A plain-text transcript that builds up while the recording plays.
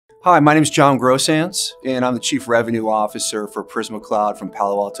Hi, my name is John Grossans, and I'm the Chief Revenue Officer for Prisma Cloud from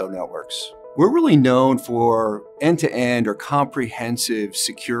Palo Alto Networks. We're really known for end-to-end or comprehensive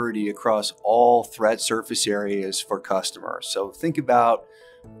security across all threat surface areas for customers. So think about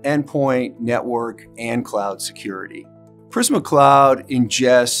endpoint, network, and cloud security. Prisma Cloud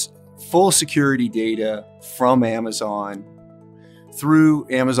ingests full security data from Amazon through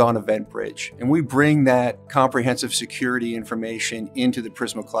Amazon EventBridge. And we bring that comprehensive security information into the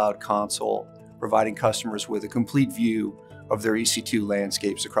Prisma Cloud console, providing customers with a complete view of their EC2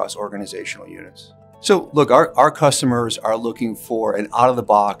 landscapes across organizational units. So look, our customers are looking for an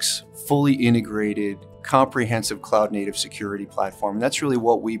out-of-the-box, fully integrated, comprehensive cloud-native security platform. And that's really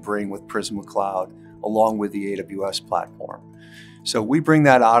what we bring with Prisma Cloud, along with the AWS platform. So we bring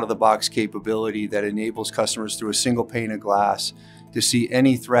that out-of-the-box capability that enables customers through a single pane of glass to see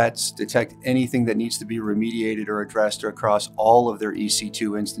any threats, detect anything that needs to be remediated or addressed across all of their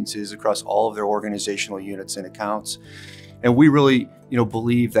EC2 instances, across all of their organizational units and accounts. And we really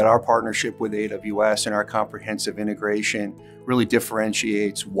believe that our partnership with AWS and our comprehensive integration really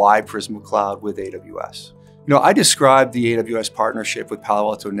differentiates why Prisma Cloud with AWS. I describe the AWS partnership with Palo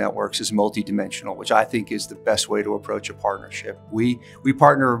Alto Networks as multidimensional, which I think is the best way to approach a partnership. We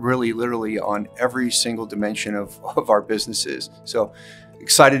partner really literally on every single dimension of our businesses. So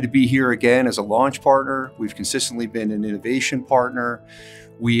excited to be here again as a launch partner. We've consistently been an innovation partner.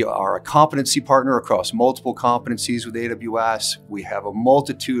 We are a competency partner across multiple competencies with AWS. We have a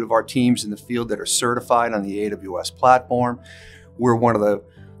multitude of our teams in the field that are certified on the AWS platform. We're one of the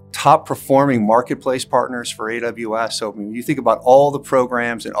top performing marketplace partners for AWS. So when you think about all the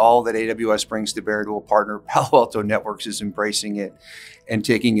programs and all that AWS brings to bear to a partner, Palo Alto Networks is embracing it and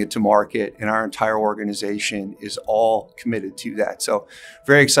taking it to market, and our entire organization is all committed to that. So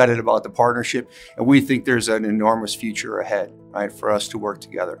very excited about the partnership, and we think there's an enormous future ahead, right, for us to work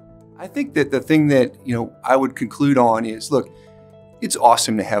together. I think that the thing that I would conclude on is, look, it's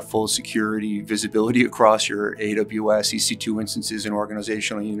awesome to have full security visibility across your AWS EC2 instances and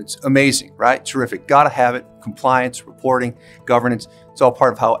organizational units. Amazing, right? Terrific. Got to have it. Compliance, reporting, governance. It's all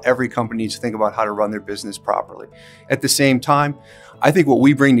part of how every company needs to think about how to run their business properly. At the same time, I think what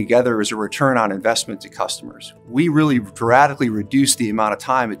we bring together is a return on investment to customers. We really radically reduce the amount of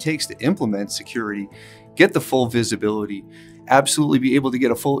time it takes to implement security, get the full visibility, absolutely be able to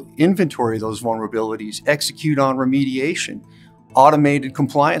get a full inventory of those vulnerabilities, execute on remediation, automated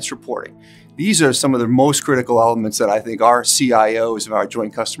compliance reporting. These are some of the most critical elements that I think our CIOs and our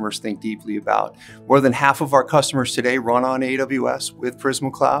joint customers think deeply about. More than half of our customers today run on AWS with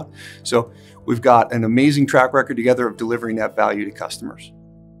Prisma Cloud. So we've got an amazing track record together of delivering that value to customers.